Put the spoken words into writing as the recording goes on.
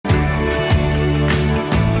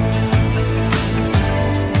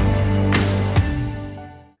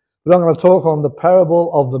But I'm going to talk on the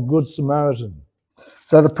parable of the Good Samaritan.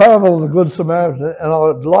 So the parable of the Good Samaritan, and I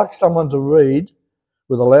would like someone to read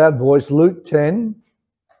with a loud voice Luke 10,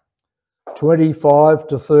 25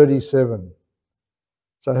 to 37.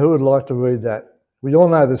 So who would like to read that? We all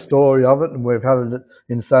know the story of it, and we've had it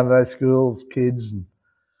in Sunday schools, kids,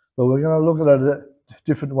 but we're going to look at it a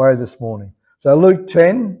different way this morning. So Luke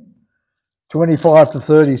 10, 25 to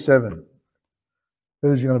 37.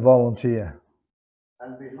 Who's going to volunteer?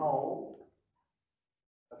 And behold,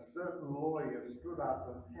 a certain lawyer stood up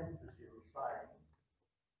and tempted him, saying,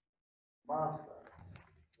 Master,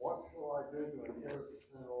 what shall I do to inherit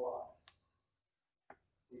eternal life?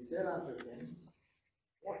 He said unto him,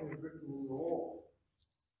 What is written in the law?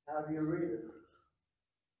 How do you read it?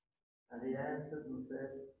 And he answered and said,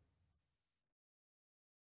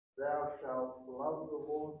 Thou shalt love the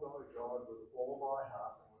Lord thy God with all thy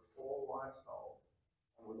heart, and with all thy soul,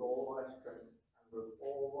 and with all thy strength, and with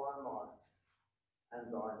all thy might,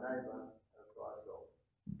 and thy neighbour as thyself.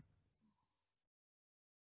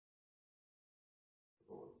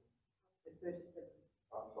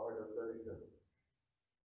 I'm sorry, to 37.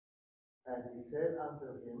 And he said unto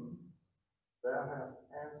him, Thou hast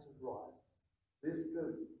answered right. This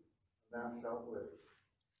do, and thou shalt live.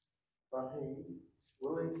 But he,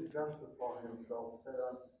 willing to justify himself, said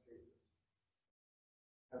unto Jesus,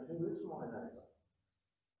 And who is my neighbour?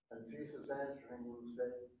 And Jesus answering him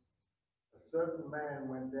said, A certain man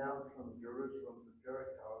went down from Jerusalem to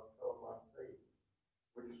Jericho and fell among thieves,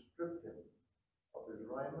 which stripped him of his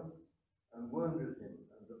raiment and wounded him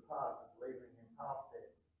and departed, leaving him half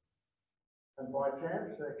dead. And by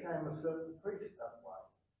chance there came a certain priest that way,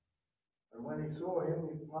 and when he saw him,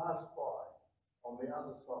 he passed by on the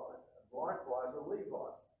other side, and likewise a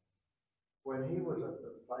Levite. When he was at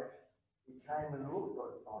the place, he came and looked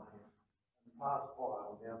on him, and passed by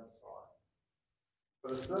on the other side.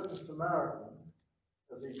 But a certain Samaritan,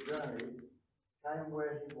 as he journeyed, came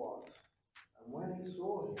where he was, and when he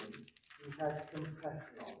saw him, he had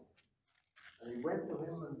compassion on him. And he went to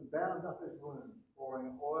him and bound up his wound,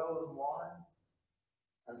 pouring oil and wine,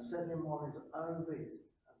 and set him on his own beast,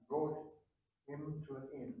 and brought him to an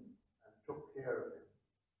inn, and took care of him.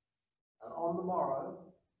 And on the morrow,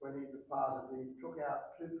 when he departed, he took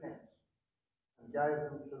out 2 pence, and gave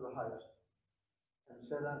them to the host, and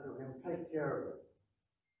said unto him, Take care of it,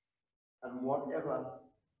 and whatever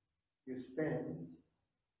you spend,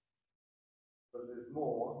 but there's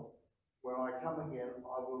more, when I come again,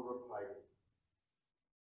 I will repay you.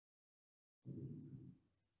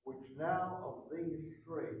 Which now of these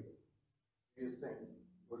 3 do you think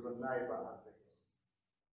was a neighbour unto him,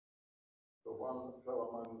 the one that fell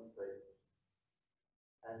among the thieves?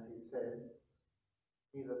 And he said,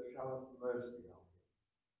 He that showeth mercy on him.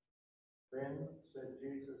 Then said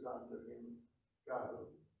Jesus unto him, Go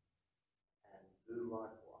and do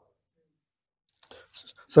likewise.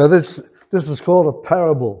 So this is called a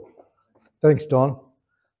parable. Thanks, Don.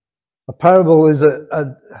 A parable is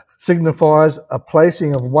signifies a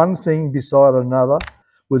placing of one thing beside another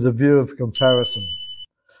with a view of comparison.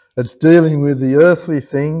 It's dealing with the earthly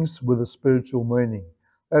things with a spiritual meaning.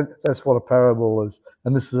 That's what a parable is,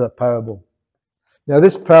 and this is a parable. Now,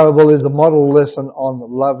 this parable is a model lesson on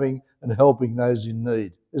loving and helping those in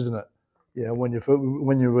need, isn't it? Yeah, when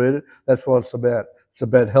you read it, that's what it's about. It's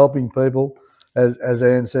about helping people. As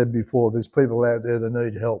Anne said before, there's people out there that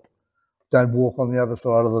need help. Don't walk on the other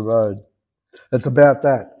side of the road. It's about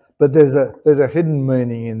that. But there's a hidden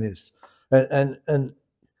meaning in this. And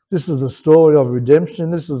this is the story of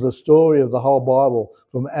redemption. This is the story of the whole Bible,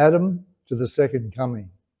 from Adam to the second coming.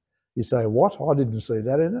 You say, what? I didn't see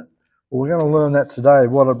that in it. Well, we're going to learn that today,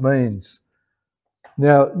 what it means.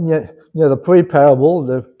 Now, the pre-parable,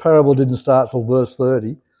 the parable didn't start till verse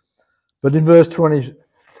 30, but in verse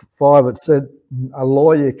 25 it said a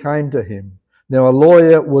lawyer came to him. Now, a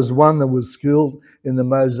lawyer was one that was skilled in the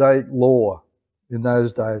Mosaic law in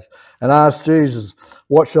those days, and asked Jesus,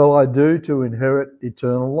 what shall I do to inherit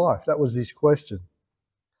eternal life? That was his question.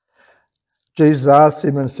 Jesus asked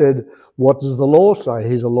him and said, what does the law say?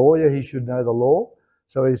 He's a lawyer, he should know the law.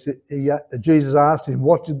 So Jesus asked him,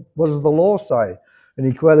 what does the law say? And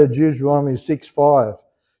he quoted Deuteronomy 6:5.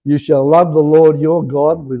 You shall love the Lord your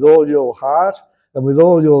God with all your heart and with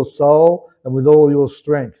all your soul and with all your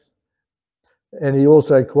strength. And he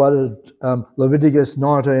also quoted Leviticus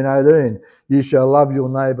 19:18. You shall love your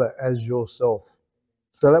neighbour as yourself.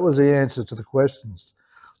 So that was the answer to the questions.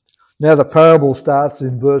 Now the parable starts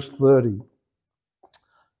in verse 30.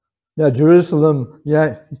 Now Jerusalem,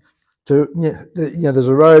 there's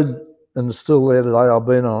a road, and it's still there today. I've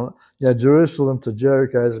been on it. Jerusalem to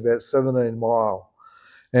Jericho is about 17 miles.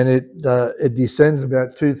 and it descends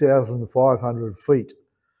about 2,500 feet.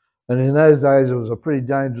 And in those days, it was a pretty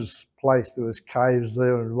dangerous place. There was caves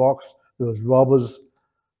there and rocks. There was robbers.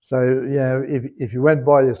 So, you know, if you went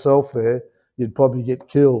by yourself there, you'd probably get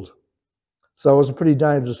killed. So it was a pretty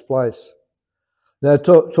dangerous place. Now it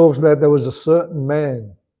talks about there was a certain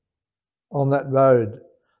man on that road.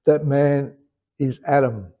 That man is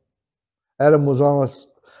Adam. Adam was honest,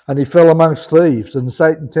 and he fell amongst thieves. And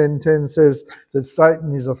Satan 10:10 says that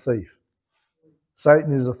Satan is a thief.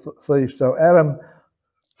 Satan is a thief. So Adam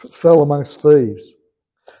fell amongst thieves.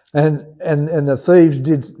 And the thieves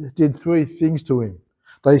did three things to him.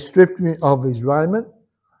 They stripped him of his raiment,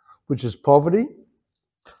 which is poverty.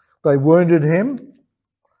 They wounded him,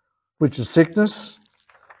 which is sickness.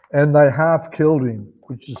 And they half killed him,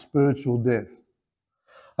 which is spiritual death.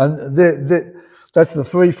 And that's the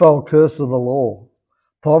threefold curse of the law: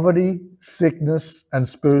 poverty, sickness, and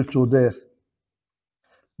spiritual death.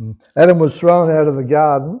 Adam was thrown out of the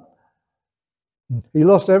garden. He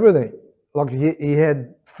lost everything. Like he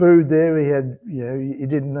had food there, he had, you know, he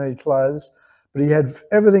didn't need clothes, but he had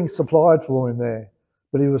everything supplied for him there.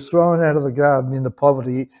 But he was thrown out of the garden into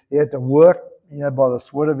poverty. He had to work, you know, by the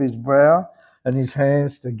sweat of his brow and his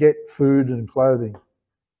hands to get food and clothing.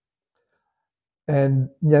 And,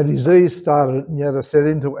 you know, disease started, you know, to set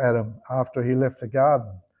into Adam after he left the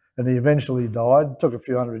garden. And he eventually died. It took a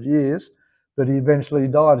few hundred years, but he eventually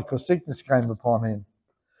died because sickness came upon him.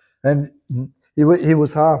 And he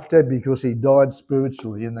was half dead because he died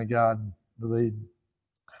spiritually in the Garden of Eden.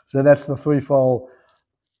 So that's the threefold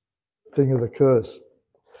thing of the curse.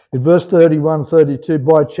 In verse 31-32,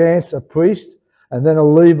 by chance a priest and then a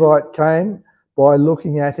Levite came by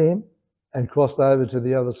looking at him and crossed over to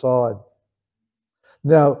the other side.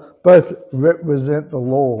 Now, both represent the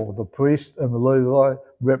law. The priest and the Levite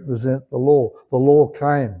represent the law. The law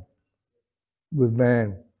came with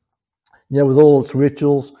man, you know, with all its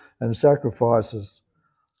rituals and sacrifices.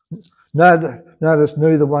 Notice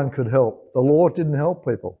neither one could help. The law didn't help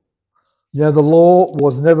people. You know, the law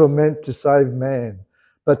was never meant to save man,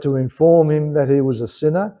 but to inform him that he was a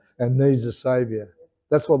sinner and needs a saviour.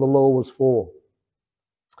 That's what the law was for.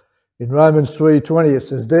 In Romans 3:20 it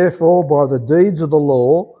says, therefore by the deeds of the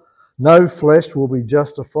law no flesh will be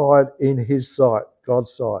justified in his sight,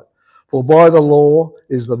 God's sight. For by the law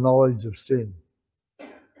is the knowledge of sin.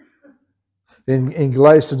 In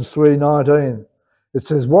Galatians 3:19 it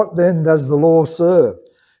says, what then does the law serve?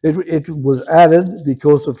 It was added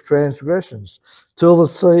because of transgressions, till the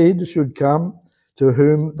seed should come to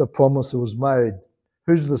whom the promise was made.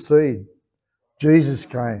 Who's the seed? Jesus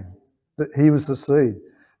came. He was the seed.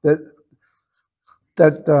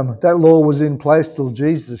 That law was in place till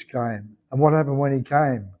Jesus came. And what happened when he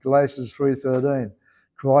came? Galatians 3:13.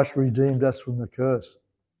 Christ redeemed us from the curse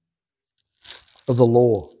of the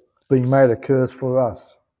law, being made a curse for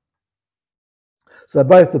us. So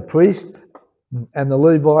both the priest and the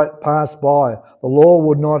Levite passed by. The law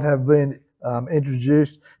would not have been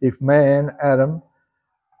introduced if man, Adam,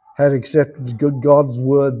 had accepted God's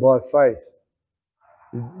word by faith.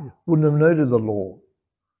 He wouldn't have needed the law.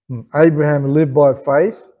 Abraham lived by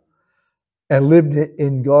faith and lived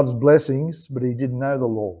in God's blessings, but he didn't know the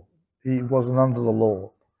law. He wasn't under the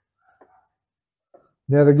law.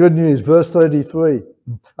 Now the good news, verse 33,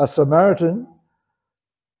 a Samaritan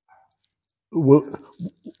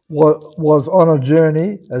was on a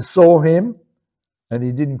journey and saw him, and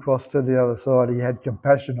he didn't cross to the other side. He had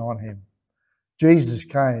compassion on him. Jesus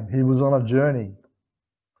came. He was on a journey,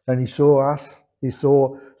 and he saw us. He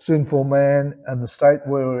saw sinful man and the state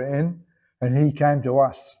we were in, and he came to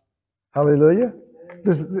us. Hallelujah.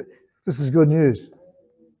 This is good news.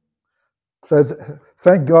 So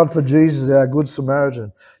thank God for Jesus, our Good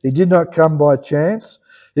Samaritan. He did not come by chance.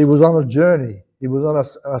 He was on a journey. He was on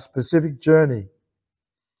a specific journey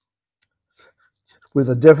with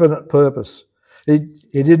a definite purpose. He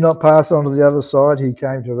did not pass on to the other side. He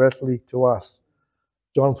came directly to us.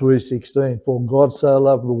 John 3:16, for God so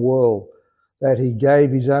loved the world that he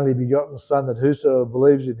gave his only begotten Son, that whosoever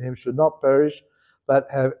believes in him should not perish, but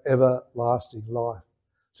have everlasting life.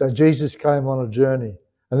 So Jesus came on a journey,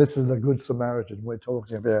 and this is the Good Samaritan we're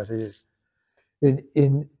talking about here.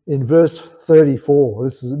 In verse 34,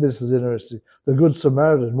 this is interesting. The Good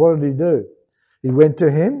Samaritan, what did he do? He went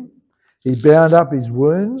to him, he bound up his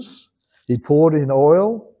wounds, he poured in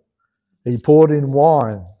oil, he poured in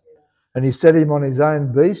wine, and he set him on his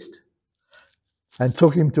own beast and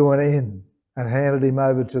took him to an inn and handed him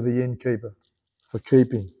over to the innkeeper for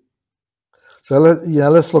keeping. So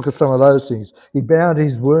let's look at some of those things. He bound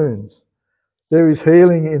his wounds. There is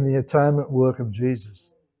healing in the atonement work of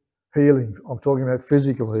Jesus. Healing. I'm talking about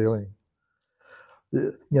physical healing.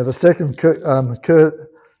 The second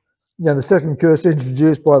the second curse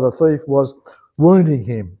introduced by the thief was wounding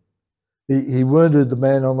him. He wounded the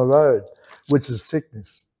man on the road, which is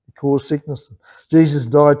sickness. He caused sickness. Jesus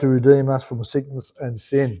died to redeem us from sickness and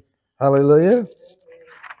sin. Hallelujah.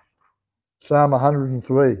 Psalm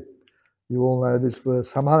 103. You all know this verse.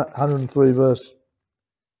 Psalm 103 verse.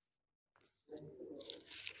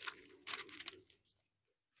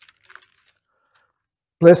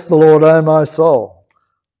 Bless the Lord, O my soul,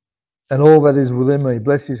 and all that is within me.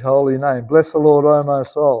 Bless his holy name. Bless the Lord, O my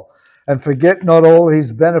soul, and forget not all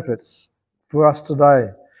his benefits for us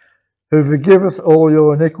today, who forgiveth all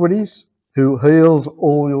your iniquities, who heals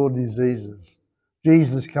all your diseases.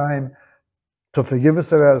 Jesus came to forgive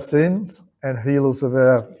us of our sins and heal us of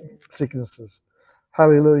our sicknesses.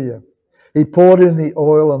 Hallelujah. He poured in the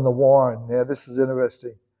oil and the wine. Now this is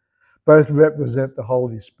interesting. Both represent the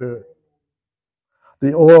Holy Spirit.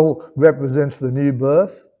 The oil represents the new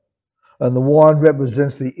birth, and the wine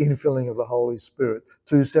represents the infilling of the Holy Spirit.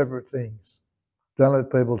 Two separate things. Don't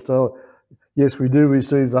let people tell, yes, we do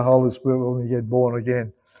receive the Holy Spirit when we get born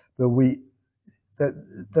again, but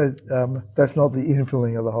that's not the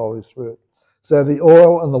infilling of the Holy Spirit. So the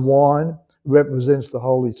oil and the wine represents the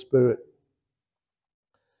Holy Spirit.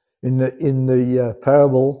 In the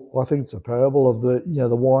parable, I think it's a parable of the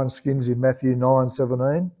the wineskins in Matthew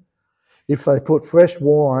 9:17. If they put fresh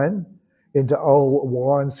wine into old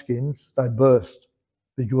wineskins, they burst,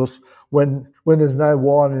 because when there's no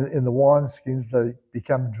wine in the wineskins, they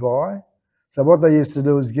become dry. So what they used to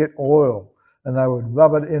do is get oil, and they would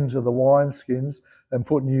rub it into the wineskins and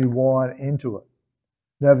put new wine into it.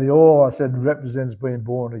 Now the oil, I said, represents being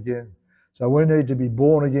born again. So we need to be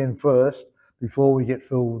born again first before we get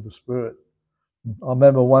filled with the Spirit. I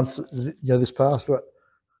remember once, this pastor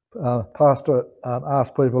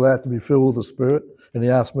asked people out to be filled with the Spirit, and he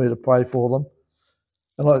asked me to pray for them.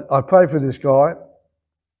 And I prayed for this guy,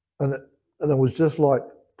 and it was just like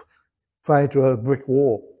praying to a brick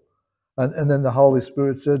wall. And then the Holy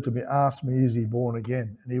Spirit said to me, ask me, is he born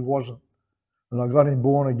again? And he wasn't. And I got him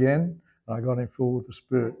born again, and I got him filled with the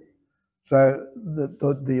Spirit. So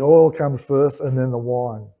the oil comes first, and then the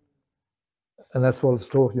wine. And that's what it's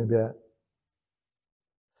talking about.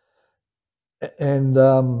 And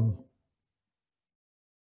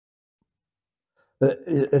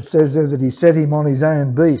it says there that he set him on his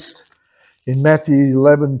own beast in Matthew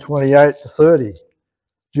 11:28-30.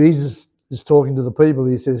 Jesus is talking to the people.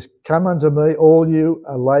 He says, come unto me, all you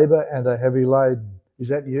are labour and are heavy laden. Is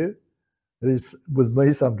that you? It is with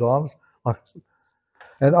me sometimes.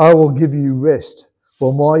 And I will give you rest,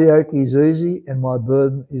 for my yoke is easy and my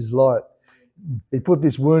burden is light. He put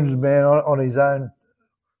this wounded man on his own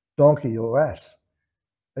donkey or ass.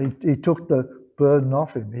 He took the burden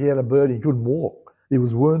off him. He had a burden. He couldn't walk. He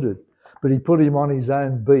was wounded. But he put him on his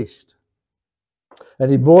own beast.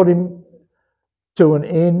 And he brought him to an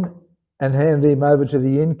inn and handed him over to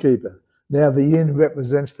the innkeeper. Now the inn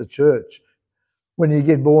represents the church. When you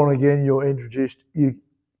get born again, you're introduced, you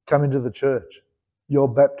come into the church. You're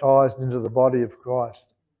baptized into the body of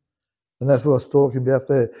Christ. And that's what I was talking about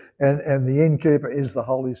there. And the innkeeper is the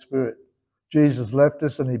Holy Spirit. Jesus left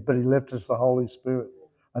us, but he left us the Holy Spirit.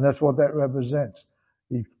 And that's what that represents.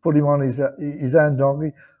 He put him on his own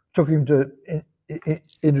donkey, took him to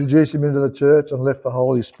introduce him into the church, and left the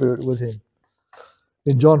Holy Spirit with him.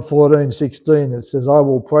 In John 14:16, it says, I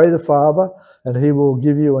will pray the Father, and he will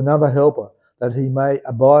give you another helper, that he may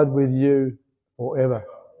abide with you forever.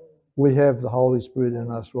 We have the Holy Spirit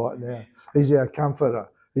in us right now. He's our comforter.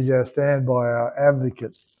 He's our standby, our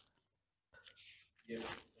advocate.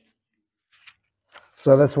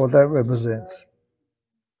 So that's what that represents.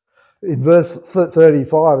 In verse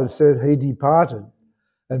 35, it says, he departed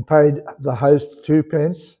and paid the host 2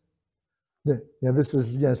 pence. Now this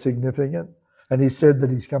is significant. And he said that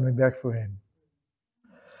he's coming back for him.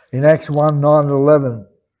 In Acts 1:9-11,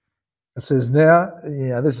 it says, now,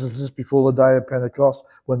 this is just before the day of Pentecost,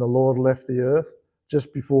 when the Lord left the earth,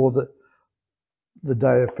 just before the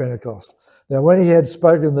day of Pentecost. Now, when he had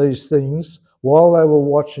spoken these things, while they were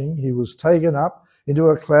watching, he was taken up into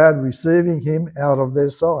a cloud, receiving him out of their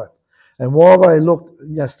sight. And while they looked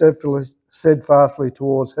steadfastly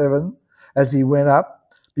towards heaven as he went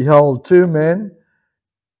up, behold, 2 men,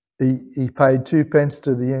 he paid 2 pence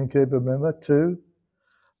to the innkeeper, remember, 2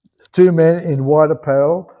 men in white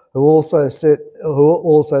apparel, who also said,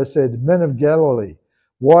 men of Galilee,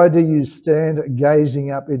 why do you stand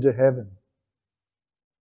gazing up into heaven?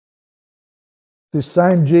 This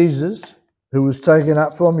same Jesus who was taken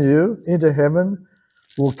up from you into heaven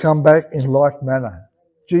will come back in like manner.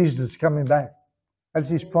 Jesus is coming back. That's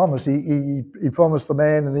his promise. He promised the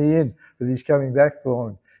man in the inn that he's coming back for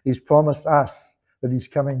him. He's promised us that he's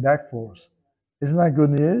coming back for us. Isn't that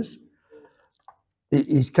good news?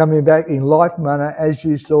 He's coming back in like manner as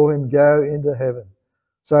you saw him go into heaven.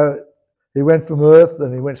 So he went from earth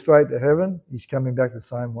and he went straight to heaven. He's coming back the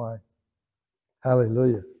same way.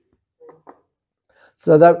 Hallelujah.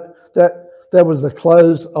 So that was the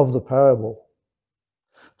close of the parable.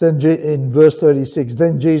 Then in verse 36,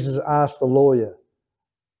 then Jesus asked the lawyer,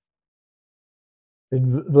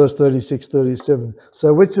 in verse 36, 37,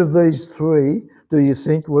 so which of these three do you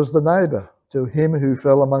think was the neighbour to him who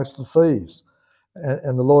fell amongst the thieves?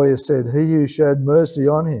 And the lawyer said, he who showed mercy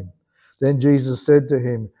on him. Then Jesus said to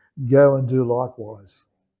him, go and do likewise.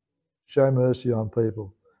 Show mercy on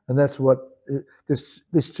people. And that's what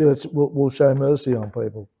this church will show mercy on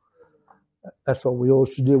people. That's what we all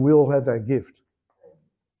should do. We all have that gift.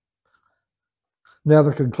 Now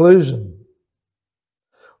the conclusion.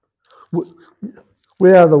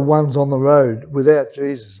 We are the ones on the road without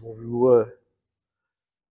Jesus, or we were.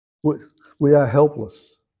 We are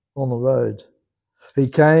helpless on the road. He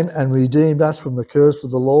came and redeemed us from the curse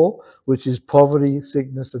of the law, which is poverty,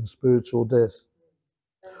 sickness, and spiritual death.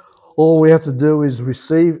 All we have to do is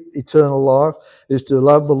receive eternal life, is to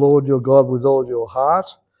love the Lord your God with all your heart,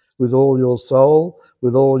 with all your soul,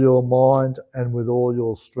 with all your mind, and with all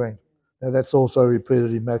your strength. Now that's also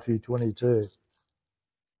repeated in Matthew 22.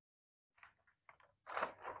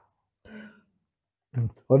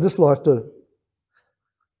 I'd just like to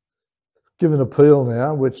give an appeal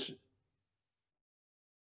now, which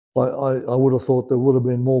I would have thought there would have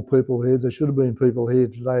been more people here. There should have been people here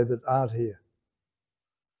today that aren't here.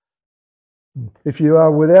 If you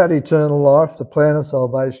are without eternal life, the plan of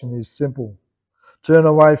salvation is simple. Turn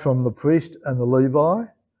away from the priest and the Levi,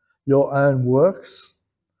 your own works,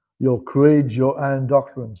 your creeds, your own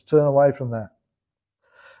doctrines. Turn away from that.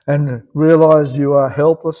 And realise you are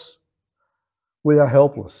helpless. We are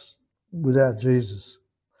helpless without Jesus.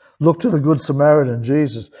 Look to the Good Samaritan,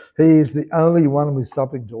 Jesus. He is the only one with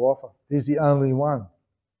something to offer. He's the only one.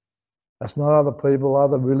 That's not other people,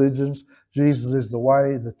 other religions. Jesus is the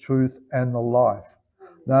way, the truth, and the life.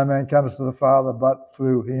 No man comes to the Father but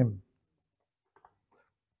through him.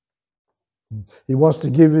 He wants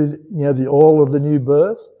to give you, the oil of the new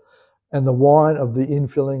birth and the wine of the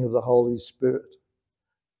infilling of the Holy Spirit.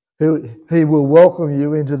 He will welcome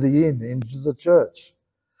you into the inn, into the church,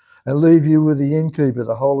 and leave you with the innkeeper,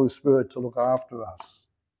 the Holy Spirit, to look after us.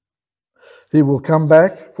 He will come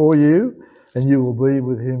back for you, and you will be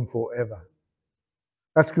with him forever.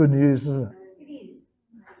 That's good news, isn't it?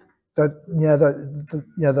 It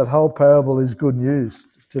is. That whole parable is good news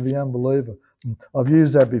to the unbeliever. I've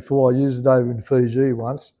used that before. I used it over in Fiji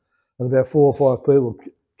once, and about 4 or 5 people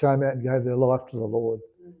came out and gave their life to the Lord.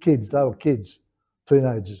 Kids, they were kids,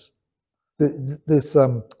 teenagers.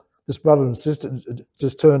 This brother and sister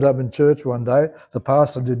just turned up in church one day. The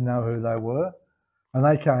pastor didn't know who they were, and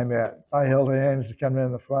they came out. They held their hands to come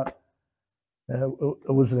down the front.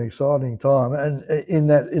 It was an exciting time, and in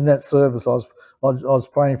that service, I was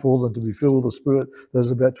praying for them to be filled with the Spirit.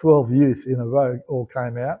 There's about 12 youth in a row all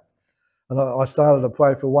came out, and I started to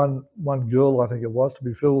pray for one girl, I think it was, to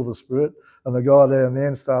be filled with the Spirit, and the guy down the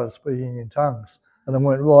end started speaking in tongues, and I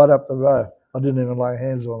went right up the row. I didn't even lay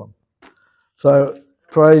hands on them. So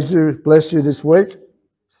praise you, bless you this week,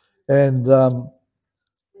 and go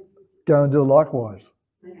and do likewise.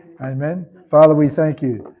 Amen. Father, we thank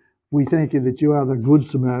you. We thank you that you are the Good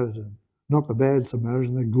Samaritan, not the bad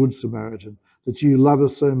Samaritan, the Good Samaritan, that you love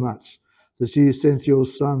us so much, that you sent your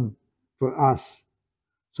Son for us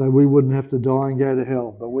so we wouldn't have to die and go to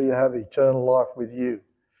hell, but we have eternal life with you.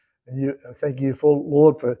 And thank you,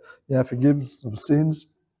 Lord, for forgiveness of sins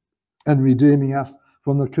and redeeming us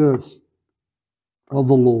from the curse of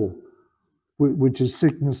the law, which is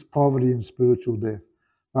sickness, poverty, and spiritual death.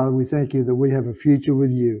 Father, we thank you that we have a future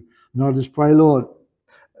with you. And I just pray, Lord,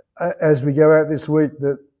 as we go out this week,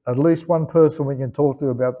 that at least one person we can talk to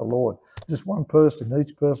about the Lord. Just one person,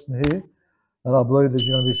 each person here. And I believe there's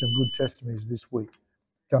going to be some good testimonies this week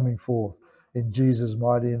coming forth in Jesus'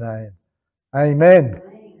 mighty name. Amen.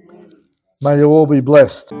 May you all be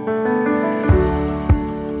blessed.